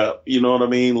strap. You know what I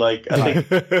mean? Like, I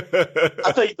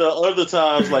think the other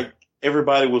times, like,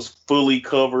 everybody was fully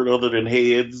covered other than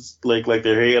heads, like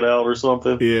their head out or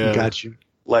something. Yeah. Got you.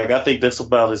 Like, I think that's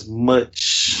about as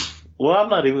much. Well, I'm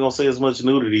not even going to say as much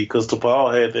nudity, because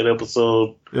T'Pol had that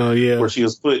episode where she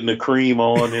was putting the cream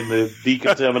on in the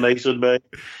decontamination bag.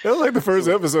 That was like the first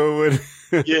episode.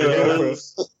 Yeah.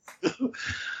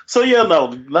 So, yeah,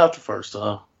 no, not the first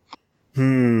time.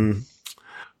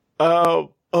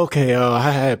 Okay,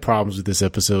 I had problems with this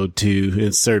episode too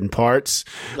in certain parts.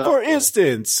 For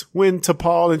instance, when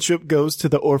T'Pol and Trip goes to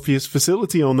the Orpheus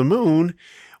facility on the moon,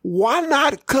 why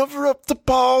not cover up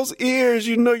T'Pol's ears?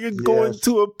 You know, you're going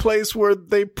to a place where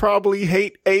they probably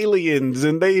hate aliens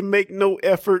and they make no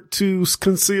effort to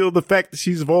conceal the fact that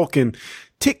she's Vulcan.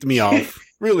 Ticked me off.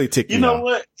 Really ticked me off. You know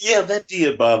what? Yeah, that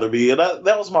did bother me. And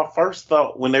that was my first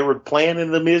thought when they were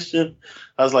planning the mission.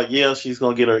 I was like, yeah, she's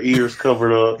going to get her ears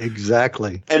covered up.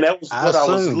 Exactly. And that was what I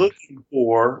was looking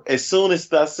for. As soon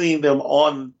as I seen them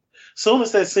as soon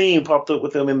as that scene popped up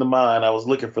with them in the mind, I was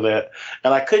looking for that.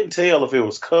 And I couldn't tell if it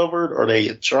was covered or they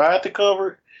had tried to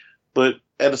cover it. But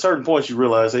at a certain point, you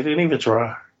realize they didn't even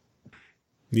try.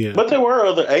 Yeah. But there were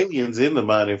other aliens in the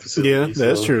mining facility. Yeah,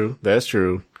 that's true. That's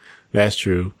true. That's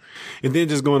true. And then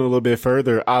just going a little bit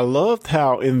further, I loved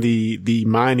how in the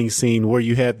mining scene where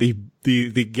you had the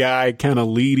guy kind of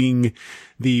leading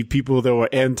the people that were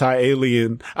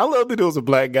anti-alien. I love that it was a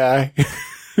black guy.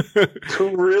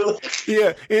 Really?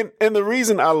 Yeah. And the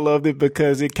reason I loved it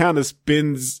because it kind of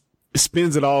spins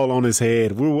it all on his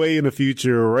head. We're way in the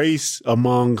future. Race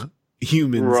among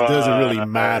humans doesn't really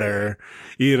matter,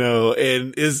 you know,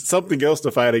 and it's something else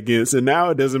to fight against. And now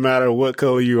it doesn't matter what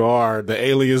color you are. The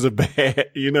aliens are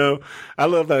bad, you know. I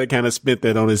love that it kind of spent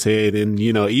that on his head. And,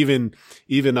 you know, even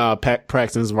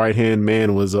Paxton's right-hand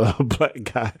man was a black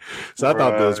guy. So I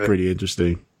thought that was pretty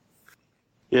interesting.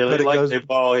 Yeah, they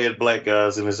bald-head black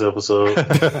guys in this episode.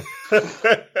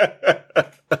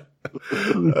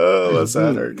 Oh, that's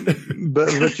hurt.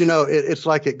 But you know, it's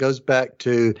like it goes back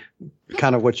to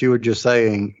kind of what you were just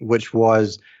saying, which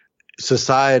was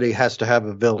society has to have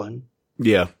a villain.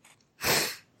 Yeah,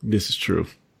 this is true.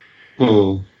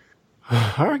 Mm.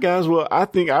 All right, guys. Well, I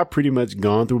think I've pretty much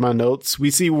gone through my notes.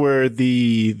 We see where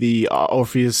the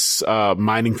Orpheus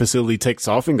mining facility takes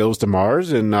off and goes to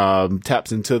Mars and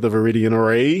taps into the Viridian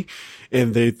Array,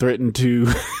 and they threaten to,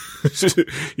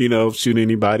 you know, shoot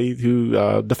anybody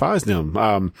who defies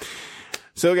them.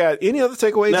 So, guys, any other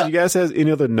takeaways? Do you guys have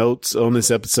any other notes on this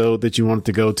episode that you wanted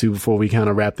to go to before we kind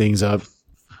of wrap things up?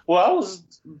 Well,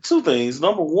 two things.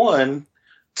 Number one,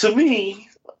 to me,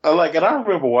 and I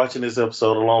remember watching this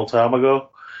episode a long time ago,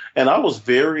 and I was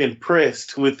very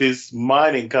impressed with this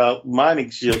mining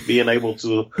ship being able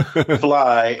to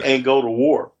fly and go to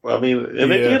warp. I mean,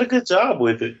 and they did a good job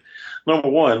with it. Number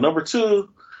one. Number two,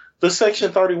 the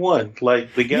Section 31,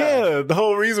 like the guy. Yeah, the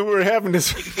whole reason we're having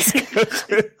this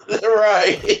discussion.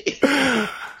 Right.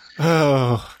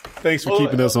 Oh, thanks for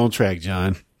keeping us on track,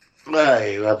 John.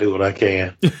 Hey, I do what I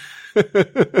can.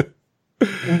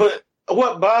 But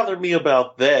what bothered me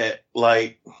about that,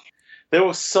 like, there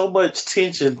was so much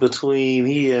tension between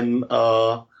he and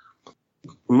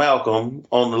Malcolm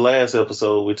on the last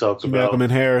episode we talked about. Malcolm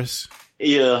and Harris.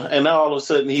 Yeah, and now all of a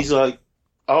sudden he's like,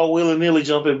 all willy-nilly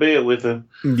jump in bed with him.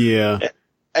 Yeah.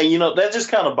 And, you know, that just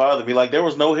kind of bothered me. Like, there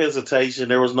was no hesitation.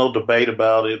 There was no debate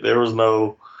about it. There was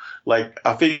no, like,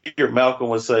 I figured Malcolm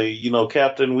would say, you know,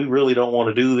 Captain, we really don't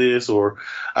want to do this, or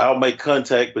I'll make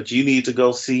contact, but you need to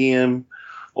go see him.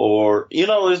 Or, you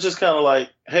know, it's just kind of like,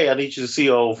 hey, I need you to see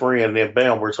your old friend, and then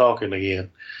bam, we're talking again.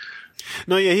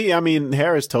 No, yeah,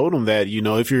 Harris told him that, you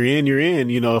know, if you're in, you're in.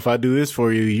 You know, if I do this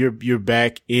for you, you're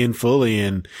back in fully.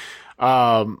 And,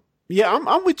 Yeah,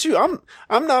 I'm with you.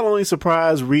 I'm not only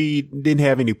surprised Reed didn't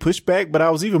have any pushback, but I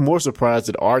was even more surprised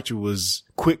that Archer was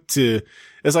quick to.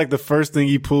 It's like the first thing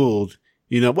he pulled.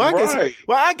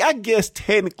 I guess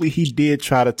technically he did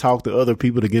try to talk to other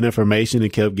people to get information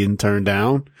and kept getting turned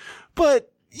down.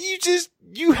 But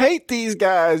you hate these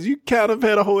guys. You kind of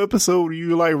had a whole episode where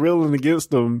you like railing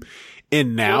against them,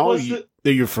 and now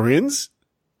they're your friends.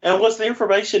 And was the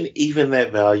information even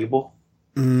that valuable?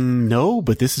 No,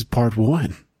 but this is part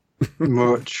 1.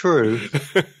 Well, true.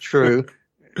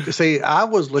 See, I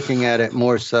was looking at it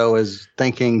more so as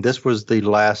thinking this was the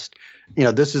last.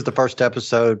 This is the first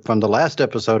episode from the last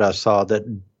episode I saw that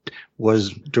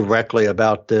was directly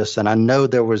about this. And I know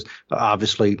there was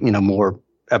obviously, more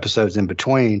episodes in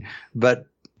between, but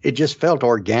it just felt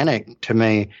organic to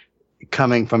me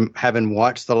coming from having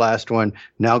watched the last one,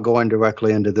 now going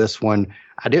directly into this one.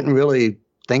 I didn't really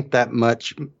think that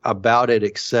much about it,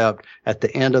 except at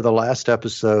the end of the last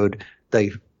episode,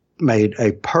 they made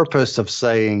a purpose of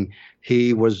saying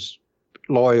he was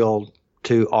loyal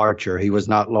to Archer. He was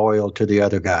not loyal to the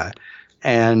other guy.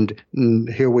 And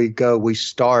here we go. We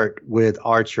start with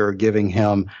Archer giving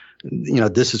him,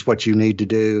 this is what you need to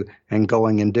do, and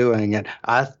going and doing it.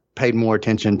 I paid more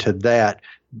attention to that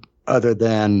other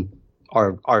than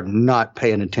or not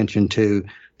paying attention to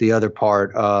the other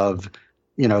part of,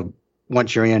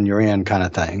 once you're in kind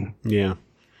of thing. Yeah.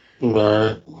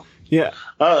 Right. Yeah.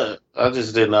 I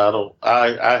just did not.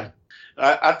 I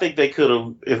think they could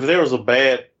have, if there was a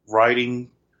bad writing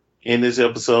in this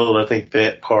episode, I think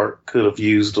that part could have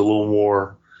used a little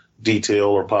more detail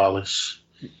or polish.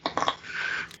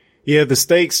 Yeah, the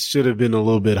stakes should have been a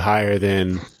little bit higher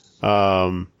than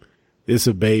it's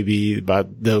a baby, but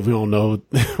we don't know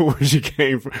where she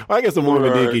came from. Well, I guess the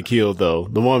woman did get killed, though.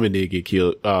 The woman did get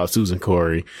killed, Susan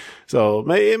Corey. So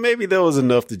maybe that was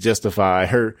enough to justify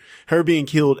her being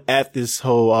killed at this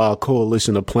whole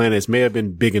coalition of planets. May have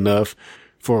been big enough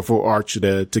for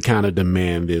Archer to kind of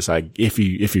demand this, like, if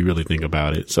you really think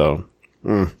about it. So,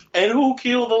 And who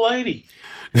killed the lady?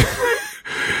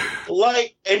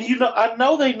 I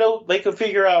know they could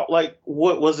figure out, like,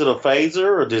 what was it, a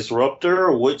phaser, a disruptor,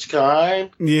 or which kind?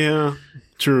 Yeah,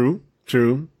 true.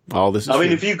 All this is true.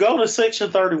 If you go to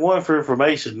Section 31 for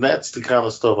information, that's the kind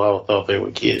of stuff I thought they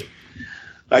would get.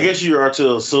 I guess you are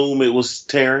to assume it was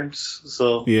Terrence,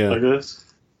 so yeah. I guess.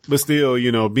 But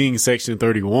still, being Section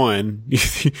 31, you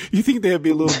think they'd be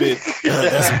a little bit,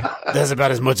 that's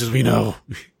about as much as we know.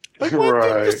 Like, what?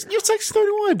 Right. You're Section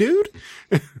 31, dude.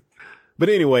 But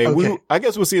anyway, okay. I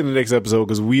guess we'll see in the next episode,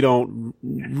 because we don't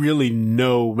really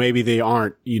know. Maybe they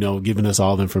aren't, giving us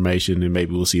all the information, and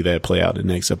maybe we'll see that play out in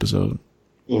the next episode.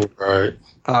 Right.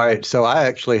 All right. So I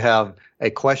actually have a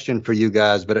question for you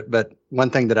guys, but one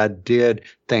thing that I did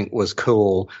think was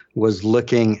cool was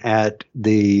looking at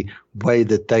the way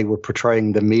that they were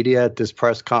portraying the media at this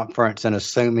press conference and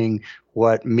assuming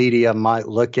what media might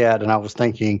look at. And I was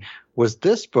thinking, was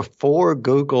this before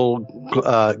Google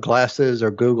Glasses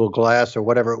or Google Glass or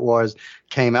whatever it was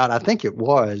came out? I think it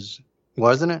was,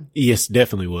 wasn't it? Yes,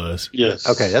 definitely was. Yes.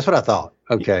 Okay, that's what I thought.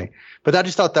 Okay. Yeah. But I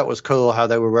just thought that was cool how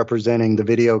they were representing the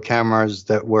video cameras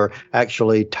that were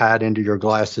actually tied into your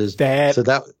glasses. That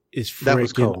is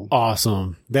freaking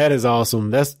awesome. That is awesome.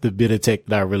 That's the bit of tech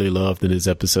that I really loved in this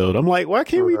episode. I'm like, why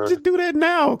can't we just do that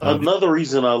now? Another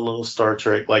reason I love Star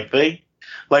Trek, I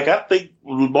think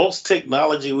most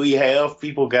technology we have,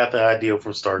 people got the idea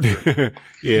from Star Trek.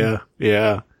 Yeah.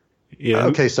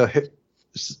 Okay, so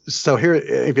here,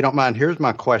 if you don't mind, here's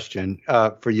my question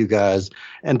for you guys.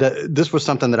 And this was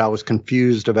something that I was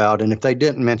confused about. And if they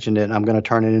didn't mention it, I'm going to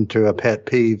turn it into a pet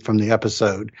peeve from the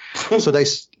episode. So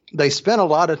they spent a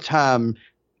lot of time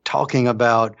talking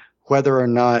about whether or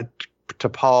not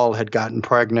T'Pol had gotten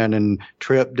pregnant and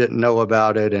Trip didn't know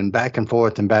about it, and back and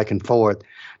forth and back and forth.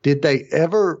 Did they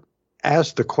ever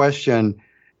ask the question,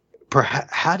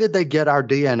 how did they get our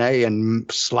DNA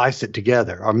and slice it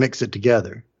together or mix it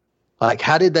together? Like,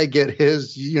 how did they get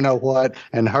his you-know-what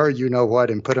and her you-know-what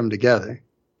and put them together?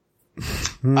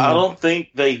 I don't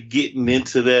think they getting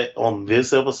into that on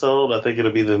this episode. I think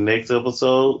it'll be the next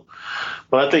episode.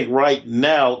 But I think right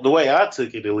now, the way I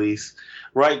took it at least,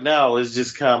 right now is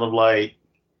just kind of like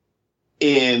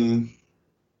in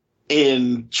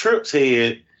Trip's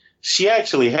head, she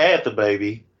actually had the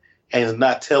baby and is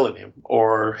not telling him,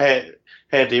 or had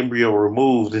the embryo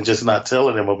removed and just not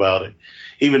telling him about it,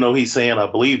 even though he's saying, I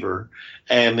believe her.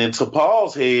 And in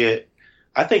T'Pol's head,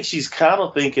 I think she's kind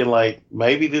of thinking like,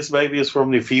 maybe this baby is from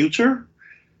the future.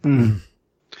 Mm.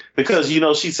 Because,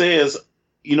 she says,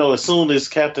 as soon as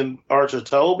Captain Archer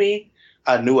told me,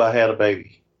 I knew I had a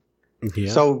baby.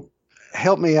 Yeah. So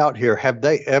help me out here. Have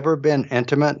they ever been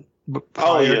intimate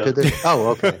prior to this? Oh,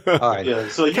 okay. All right. Yeah.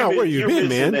 So where you been,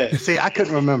 man? That. See, I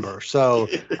couldn't remember, so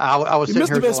I was sitting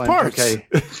here missed the best parts. Okay.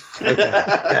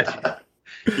 Gotcha.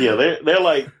 Yeah, they're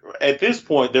like at this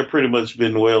point they're pretty much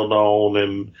been well known,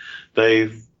 and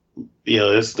they've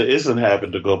it's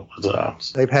happened a couple of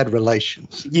times. They've had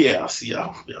relations. Yes.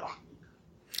 Yeah.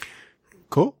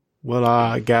 Cool.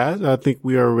 Well, guys, I think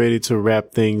we are ready to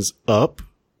wrap things up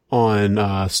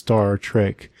on Star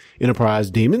Trek Enterprise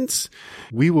Demons.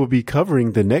 We will be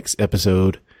covering the next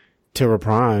episode, Terra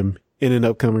Prime, in an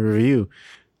upcoming review.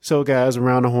 So, guys,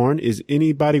 around the horn, is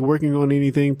anybody working on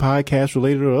anything podcast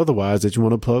related or otherwise that you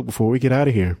want to plug before we get out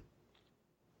of here?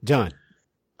 John.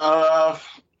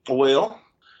 Well,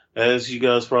 as you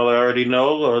guys probably already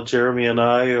know, Jeremy and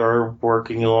I are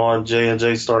working on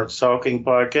J&J Starts Talking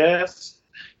podcast.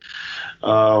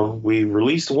 We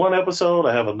released one episode.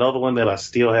 I have another one that I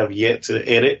still have yet to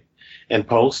edit and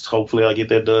post. Hopefully I'll get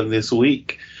that done this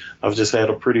week. I've just had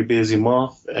a pretty busy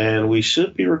month, and we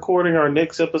should be recording our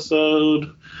next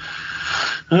episode.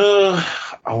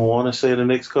 I want to say the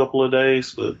next couple of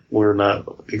days, but we're not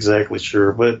exactly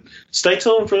sure. But stay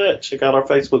tuned for that. Check out our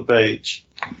Facebook page.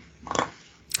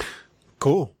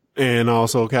 Cool. And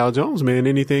also, Cal Jones, man,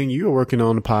 anything you're working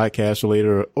on the podcast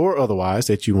related or otherwise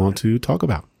that you want to talk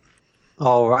about?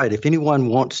 All right. If anyone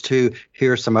wants to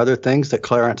hear some other things that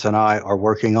Clarence and I are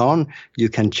working on, you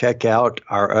can check out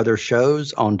our other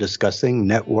shows on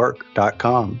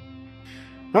discussingnetwork.com.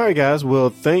 All right, guys. Well,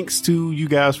 thanks to you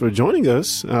guys for joining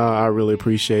us. I really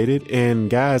appreciate it. And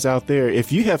guys out there,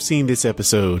 if you have seen this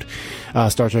episode,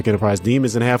 Star Trek Enterprise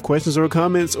Demons, and have questions or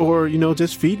comments or,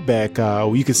 just feedback,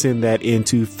 you can send that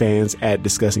into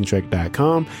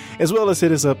fans@discussingtrek.com, as well as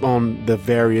hit us up on the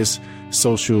various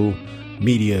social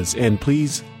medias. And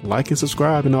please like and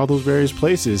subscribe in all those various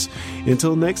places.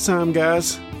 Until next time,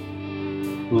 guys.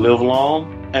 Live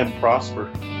long and prosper.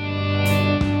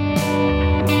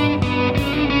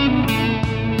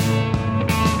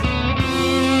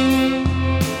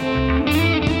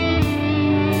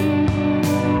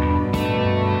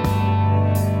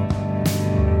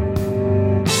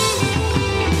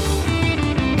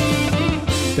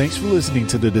 Thanks for listening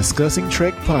to the Discussing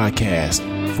Trek podcast.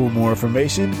 For more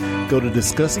information, go to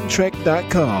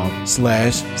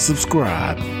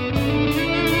discussingtrek.com/subscribe.